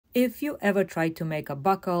If you ever try to make a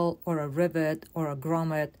buckle or a rivet or a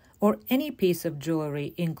grommet or any piece of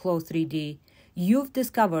jewelry in CLO3D, you've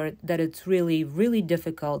discovered that it's really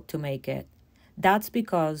difficult to make it. That's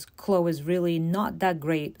because CLO is really not that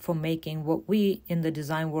great for making what we in the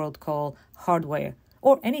design world call hardware,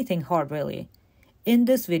 or anything hard really. In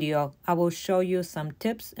this video, I will show you some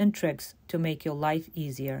tips and tricks to make your life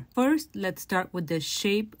easier. First, let's start with the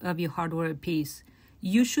shape of your hardware piece.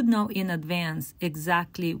 You should know in advance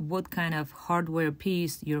exactly what kind of hardware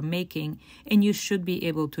piece you're making, and you should be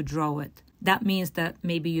able to draw it. That means that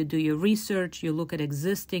maybe you do your research, you look at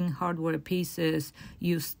existing hardware pieces,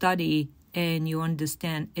 you study, and you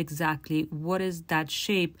understand exactly what is that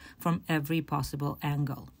shape from every possible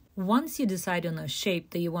angle. Once you decide on a shape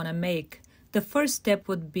that you want to make, the first step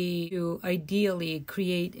would be to ideally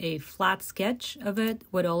create a flat sketch of it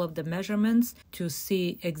with all of the measurements to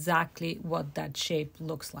see exactly what that shape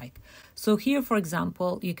looks like. So here, for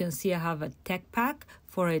example, you can see I have a tech pack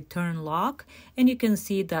for a turn lock, and you can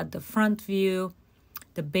see that the front view,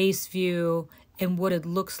 the base view, and what it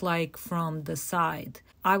looks like from the side.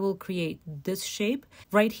 I will create this shape.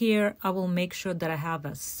 Right here, I will make sure that I have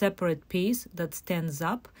a separate piece that stands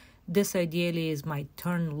up. This ideally is my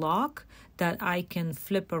turn lock that I can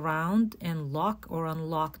flip around and lock or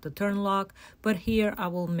unlock the turn lock. But here I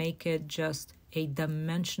will make it just a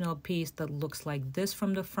dimensional piece that looks like this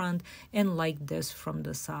from the front and like this from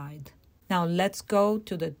the side. Now let's go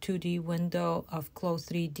to the 2D window of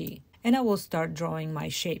CLO3D. And I will start drawing my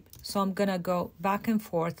shape. So I'm gonna go back and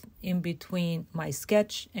forth in between my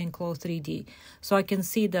sketch and CLO3D. So I can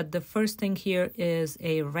see that the first thing here is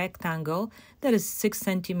a rectangle that is 6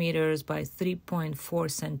 centimeters by 3.4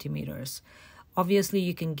 centimeters. Obviously,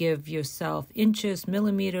 you can give yourself inches,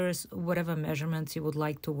 millimeters, whatever measurements you would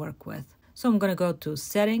like to work with. So I'm gonna go to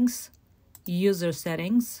Settings, User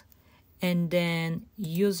Settings, and then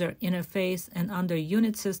user interface, and under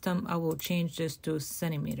unit system, I will change this to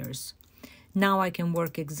centimeters. Now I can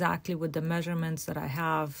work exactly with the measurements that I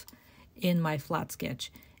have in my flat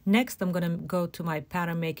sketch. Next, I'm gonna go to my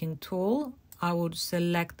pattern making tool. I will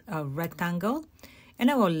select a rectangle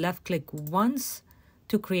and I will left click once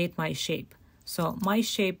to create my shape. So my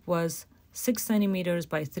shape was 6 centimeters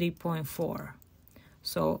by 3.4.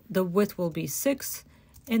 So the width will be 6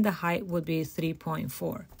 and the height would be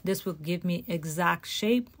 3.4. This will give me exact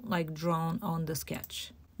shape like drawn on the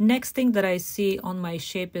sketch. Next thing that I see on my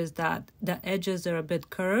shape is that the edges are a bit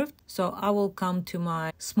curved. So I will come to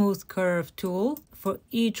my smooth curve tool. For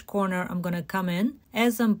each corner, I'm gonna come in.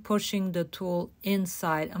 As I'm pushing the tool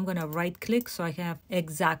inside, I'm gonna right click so I have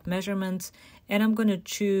exact measurements. And I'm gonna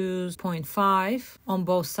choose 0.5 on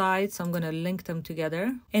both sides. I'm gonna link them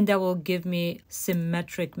together. And that will give me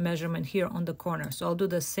symmetric measurement here on the corner. So I'll do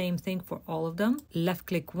the same thing for all of them. Left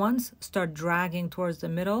click once, start dragging towards the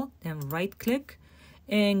middle, then right click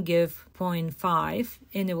and give 0.5,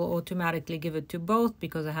 and it will automatically give it to both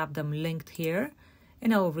because I have them linked here.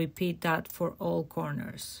 And I will repeat that for all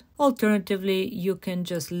corners. Alternatively, you can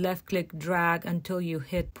just left click drag until you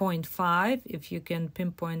hit 0.5 if you can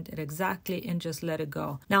pinpoint it exactly and just let it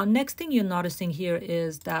go. Now, next thing you're noticing here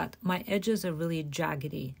is that my edges are really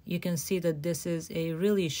jaggedy. You can see that this is a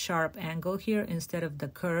really sharp angle here instead of the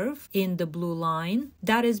curve in the blue line.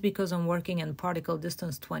 That is because I'm working in particle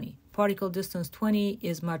distance 20. Particle distance 20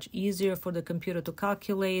 is much easier for the computer to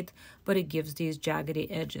calculate, but it gives these jaggedy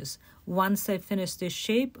edges. Once I finish this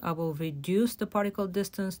shape, I will reduce the particle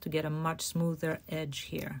distance to get a much smoother edge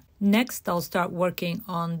here. Next, I'll start working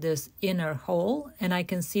on this inner hole, and I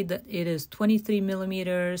can see that it is 23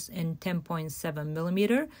 millimeters and 10.7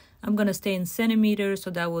 millimeter. I'm going to stay in centimeters,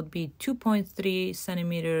 so that would be 2.3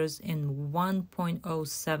 centimeters and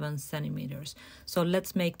 1.07 centimeters. So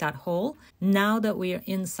let's make that hole. Now that we are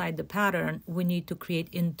inside the pattern, we need to create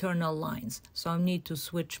internal lines. So I need to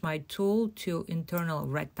switch my tool to internal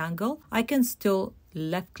rectangle. I can still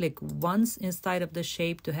left click once inside of the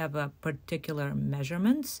shape to have a particular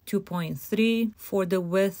measurements. 2.3 for the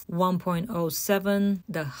width, 1.07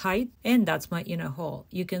 the height, and that's my inner hole.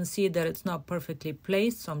 You can see that it's not perfectly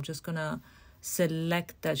placed, so I'm just gonna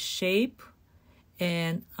select the shape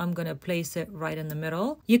and I'm gonna place it right in the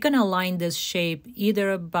middle. You can align this shape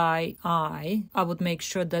either by eye. I would make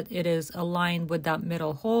sure that it is aligned with that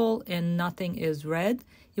middle hole and nothing is red.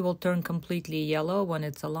 It will turn completely yellow when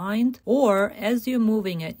it's aligned. Or as you're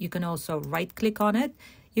moving it, you can also right click on it.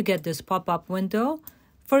 You get this pop-up window.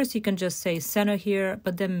 First, you can just say center here,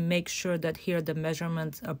 but then make sure that here the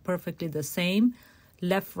measurements are perfectly the same.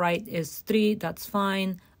 Left, right is 3, that's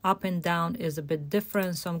fine. Up and down is a bit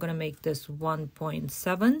different, so I'm gonna make this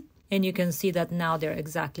 1.7. And you can see that now they're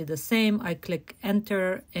exactly the same. I click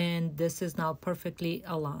enter and this is now perfectly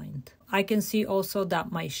aligned. I can see also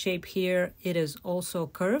that my shape here, it is also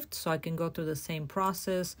curved, so I can go through the same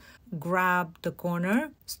process, grab the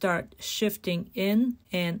corner, start shifting in,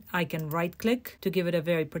 and I can right click to give it a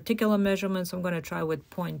very particular measurement. So I'm going to try with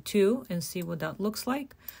 0.2 and see what that looks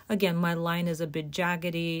like. Again, my line is a bit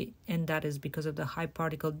jaggedy and that is because of the high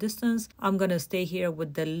particle distance. I'm going to stay here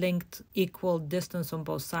with the linked equal distance on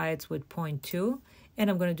both sides with 0.2, and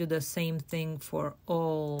I'm going to do the same thing for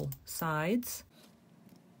all sides.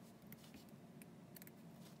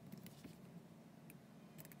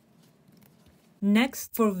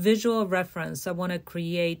 Next, for visual reference, I want to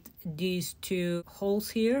create these two holes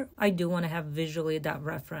here. I do want to have visually that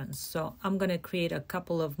reference. So I'm going to create a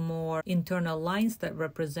couple of more internal lines that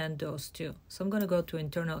represent those two. So I'm going to go to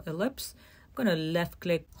internal ellipse. I'm going to left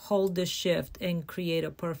click, hold the shift and create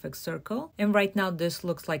a perfect circle. And right now this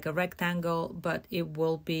looks like a rectangle, but it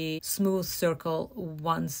will be smooth circle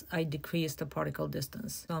once I decrease the particle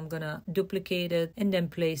distance. So I'm going to duplicate it and then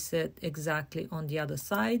place it exactly on the other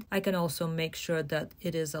side. I can also make sure that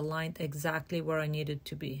it is aligned exactly where I need it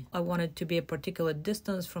to be. I want it to be a particular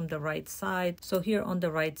distance from the right side. So here on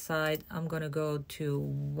the right side, I'm going to go to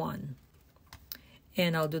 1.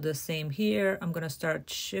 And I'll do the same here. I'm going to start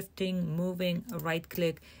shifting, moving, right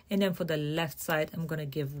click, and then for the left side, I'm going to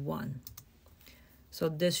give 1. So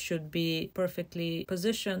this should be perfectly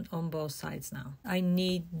positioned on both sides now. I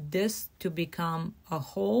need this to become a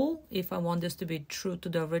hole if I want this to be true to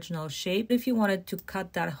the original shape. If you wanted to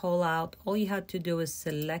cut that hole out, all you had to do is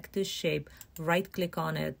select this shape, right click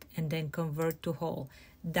on it, and then convert to hole.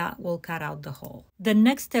 That will cut out the hole. The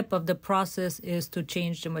next step of the process is to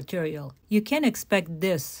change the material. You can expect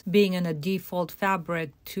this, being in a default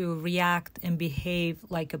fabric, to react and behave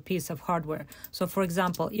like a piece of hardware. So for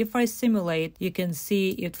example, if I simulate, you can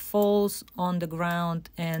see it falls on the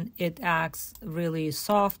ground and it acts really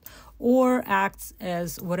soft, or acts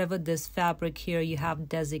as whatever this fabric here you have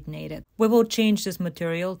designated. We will change this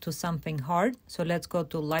material to something hard. So let's go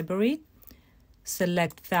to library,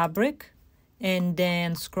 select fabric, and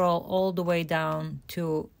then scroll all the way down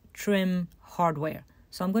to trim hardware.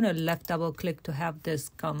 So I'm going to left double click to have this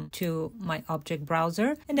come to my object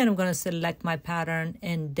browser. And then I'm going to select my pattern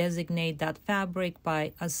and designate that fabric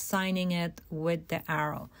by assigning it with the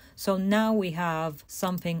arrow. So now we have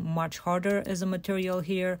something much harder as a material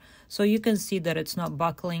here. So you can see that it's not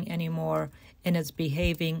buckling anymore and it's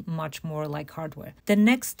behaving much more like hardware. The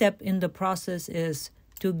next step in the process is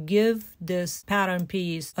to give this pattern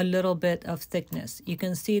piece a little bit of thickness. You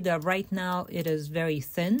can see that right now it is very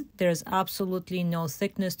thin. There's absolutely no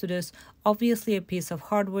thickness to this. Obviously, a piece of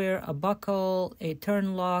hardware, a buckle, a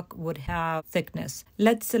turn lock would have thickness.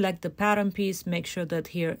 Let's select the pattern piece, make sure that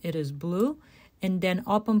here it is blue, and then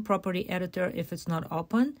open property editor if it's not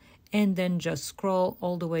open, and then just scroll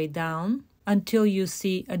all the way down until you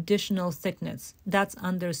see additional thickness. That's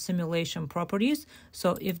under simulation properties.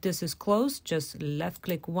 So if this is closed, just left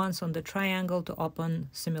click once on the triangle to open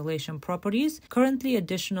simulation properties. Currently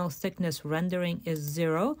additional thickness rendering is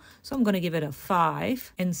 0. So I'm going to give it a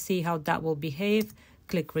 5 and see how that will behave.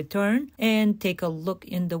 Click return and take a look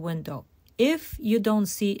in the window. If you don't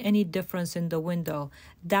see any difference in the window,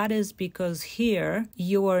 that is because here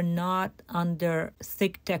you are not under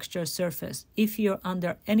thick texture surface. If you're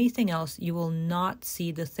under anything else, you will not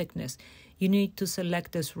see the thickness. You need to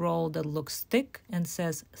select this roll that looks thick and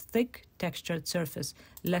says thick textured surface.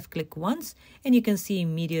 Left click once and you can see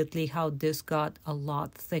immediately how this got a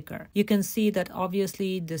lot thicker. You can see that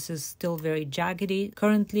obviously this is still very jaggedy.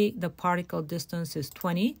 Currently the particle distance is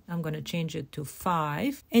 20. I'm going to change it to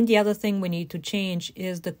 5. And the other thing we need to change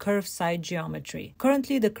is the curved side geometry.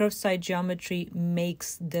 Currently the curved side geometry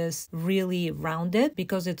makes this really rounded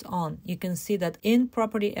because it's on. You can see that in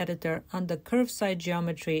property editor under curved side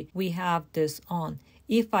geometry we have this on.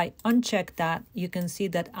 If I uncheck that, you can see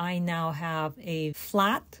that I now have a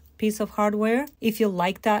flat piece of hardware. If you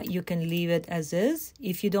like that, you can leave it as is.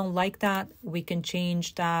 If you don't like that, we can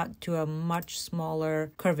change that to a much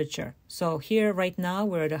smaller curvature. So here right now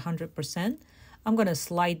we're at 100%. I'm going to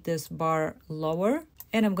slide this bar lower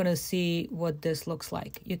and I'm going to see what this looks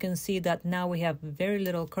like. You can see that now we have very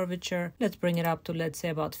little curvature. Let's bring it up to, let's say,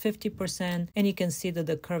 about 50%. And you can see that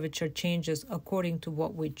the curvature changes according to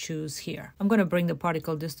what we choose here. I'm going to bring the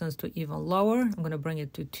particle distance to even lower. I'm going to bring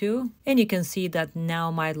it to 2. And you can see that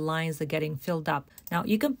now my lines are getting filled up. Now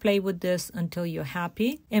you can play with this until you're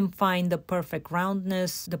happy and find the perfect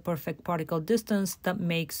roundness, the perfect particle distance that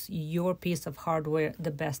makes your piece of hardware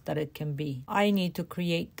the best that it can be. I need to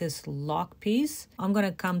create this lock piece. I'm going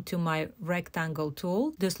going to come to my rectangle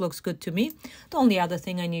tool. This looks good to me. The only other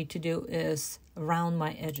thing I need to do is round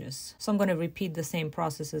my edges. So I'm going to repeat the same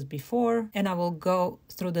process as before, and I will go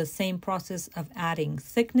through the same process of adding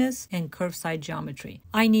thickness and curved side geometry.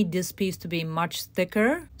 I need this piece to be much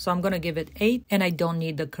thicker, so I'm going to give it 8, and I don't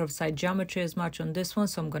need the curved side geometry as much on this one,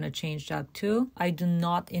 so I'm going to change that too. I do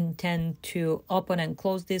not intend to open and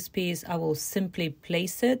close this piece. I will simply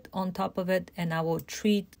place it on top of it, and I will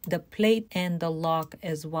treat the plate and the lock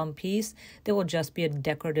as one piece. They will just be a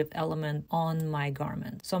decorative element on my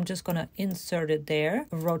garment. So I'm just going to insert it there,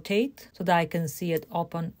 rotate so that I can see it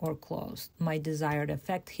open or closed. My desired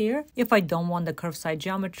effect here. If I don't want the curved side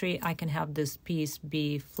geometry, I can have this piece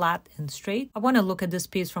be flat and straight. I want to look at this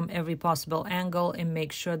piece from every possible angle and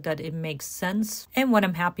make sure that it makes sense. And when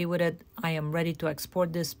I'm happy with it, I am ready to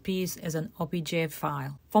export this piece as an OBJ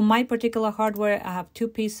file. For my particular hardware, I have two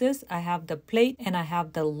pieces. I have the plate and I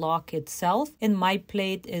have the lock itself. And my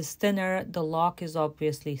plate is thinner. The lock is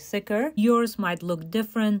obviously thicker. Yours might look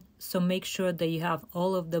different, so make sure that you have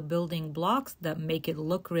all of the building blocks that make it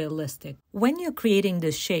look realistic. When you're creating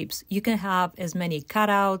these shapes, you can have as many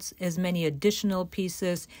cutouts, as many additional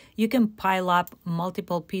pieces. You can pile up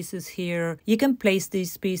multiple pieces here. You can place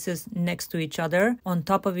these pieces next to each other, on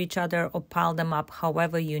top of each other, or pile them up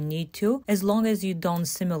however you need to, as long as you don't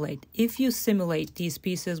simulate. If you simulate, these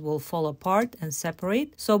pieces will fall apart and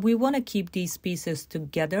separate. So we want to keep these pieces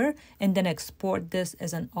together and then export this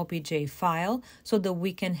as an OBJ file so that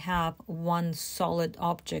we can have one solid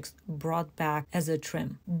object brought back as a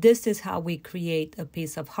trim. This is how we create a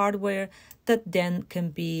piece of hardware that then can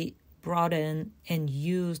be brought in and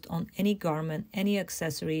used on any garment, any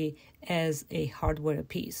accessory as a hardware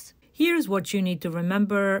piece. Here's what you need to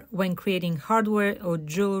remember when creating hardware or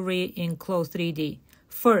jewelry in CLO3D.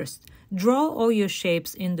 First, draw all your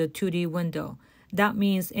shapes in the 2D window. That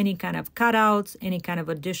means any kind of cutouts, any kind of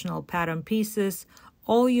additional pattern pieces,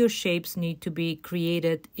 all your shapes need to be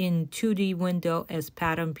created in 2D window as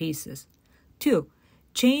pattern pieces. 2.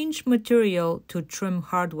 Change material to trim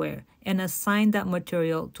hardware and assign that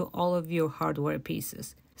material to all of your hardware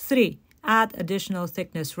pieces. 3. Add additional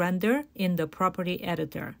thickness render in the property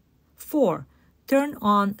editor. 4. Turn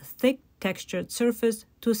on thick textured surface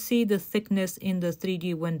to see the thickness in the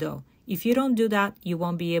 3D window. If you don't do that, you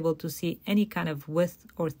won't be able to see any kind of width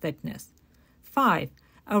or thickness. 5.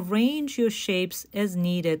 Arrange your shapes as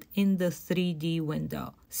needed in the 3D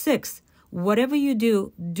window. 6. Whatever you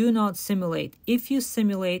do, do not simulate. If you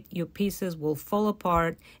simulate, your pieces will fall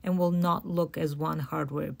apart and will not look as one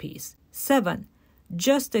hardware piece. 7.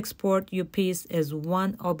 Just export your piece as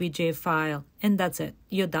one OBJ file, and that's it.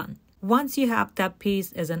 You're done. Once you have that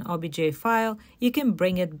piece as an OBJ file, you can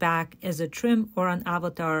bring it back as a trim or an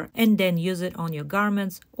avatar and then use it on your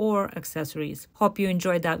garments or accessories. Hope you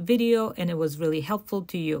enjoyed that video and it was really helpful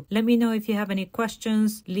to you. Let me know if you have any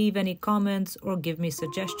questions, leave any comments, or give me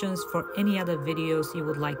suggestions for any other videos you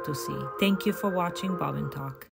would like to see. Thank you for watching Bobbin Talk.